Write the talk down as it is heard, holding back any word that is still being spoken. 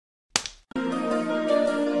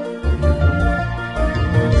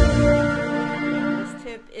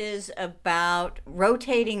tip is about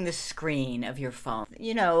rotating the screen of your phone.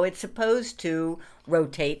 You know, it's supposed to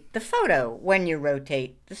rotate the photo when you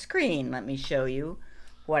rotate the screen. Let me show you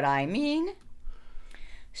what I mean.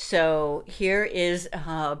 So here is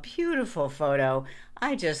a beautiful photo.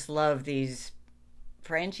 I just love these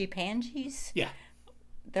frangipangies. Yeah.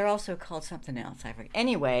 They're also called something else. I forget.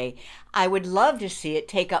 Anyway, I would love to see it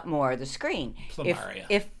take up more of the screen. Plumeria.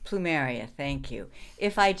 If plumeria, thank you.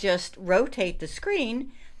 If I just rotate the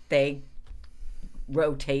screen, they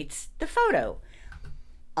rotates the photo.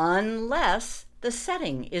 Unless the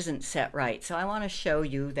setting isn't set right. So I want to show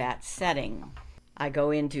you that setting. I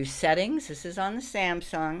go into settings. This is on the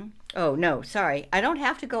Samsung. Oh, no, sorry. I don't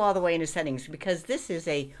have to go all the way into settings because this is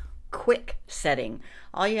a quick setting.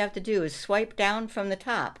 All you have to do is swipe down from the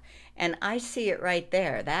top, and I see it right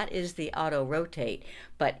there. That is the auto rotate.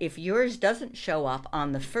 But if yours doesn't show up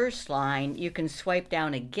on the first line, you can swipe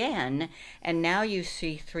down again, and now you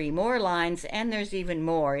see 3 more lines, and there's even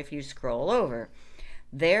more if you scroll over.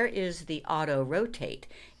 There is the auto rotate.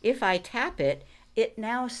 If I tap it, it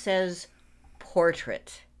now says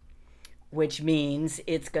portrait, which means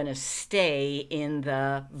it's going to stay in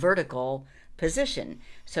the vertical position.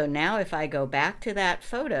 So now if I go back to that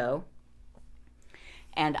photo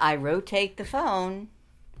and I rotate the phone,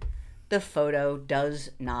 the photo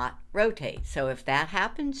does not rotate. So if that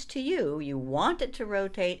happens to you, you want it to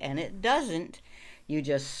rotate and it doesn't, you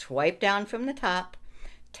just swipe down from the top,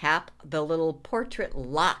 tap the little portrait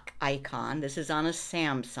lock icon. This is on a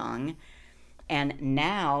Samsung, and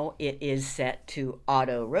now it is set to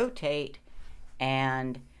auto rotate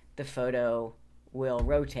and the photo will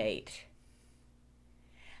rotate.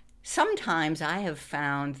 Sometimes I have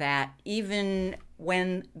found that even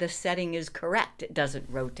when the setting is correct, it doesn't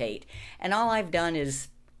rotate. And all I've done is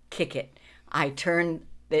kick it. I turn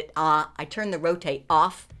the rotate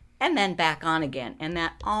off and then back on again. And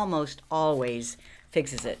that almost always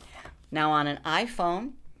fixes it. Now on an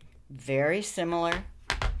iPhone, very similar.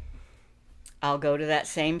 I'll go to that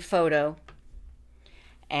same photo.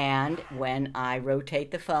 And when I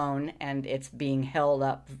rotate the phone and it's being held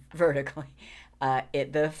up vertically,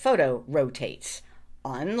 the photo rotates,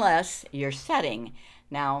 unless you're setting.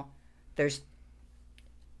 Now, there's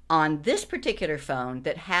on this particular phone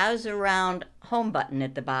that has a round home button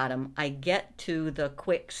at the bottom, I get to the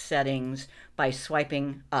quick settings by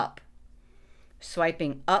swiping up.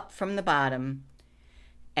 Swiping up from the bottom,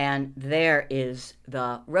 and there is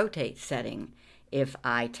the rotate setting. If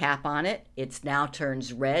I tap on it, it now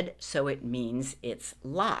turns red, so it means it's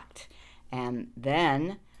locked. And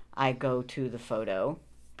then I go to the photo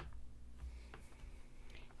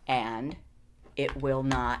and it will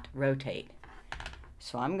not rotate.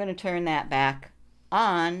 So I'm going to turn that back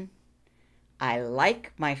on. I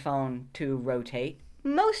like my phone to rotate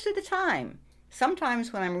most of the time.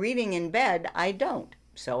 Sometimes when I'm reading in bed, I don't.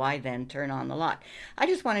 So I then turn on the lock. I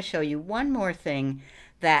just want to show you one more thing,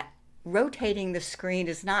 that rotating the screen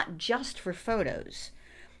is not just for photos.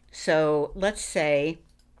 So let's say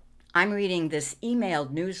I'm reading this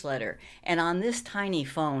emailed newsletter, and on this tiny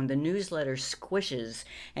phone, the newsletter squishes,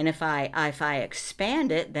 and if I expand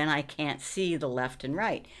it, then I can't see the left and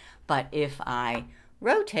right. But if I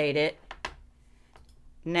rotate it,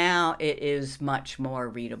 now it is much more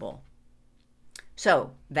readable.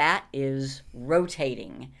 So that is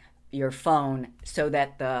rotating your phone so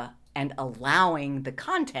that and allowing the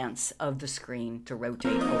contents of the screen to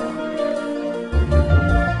rotate along.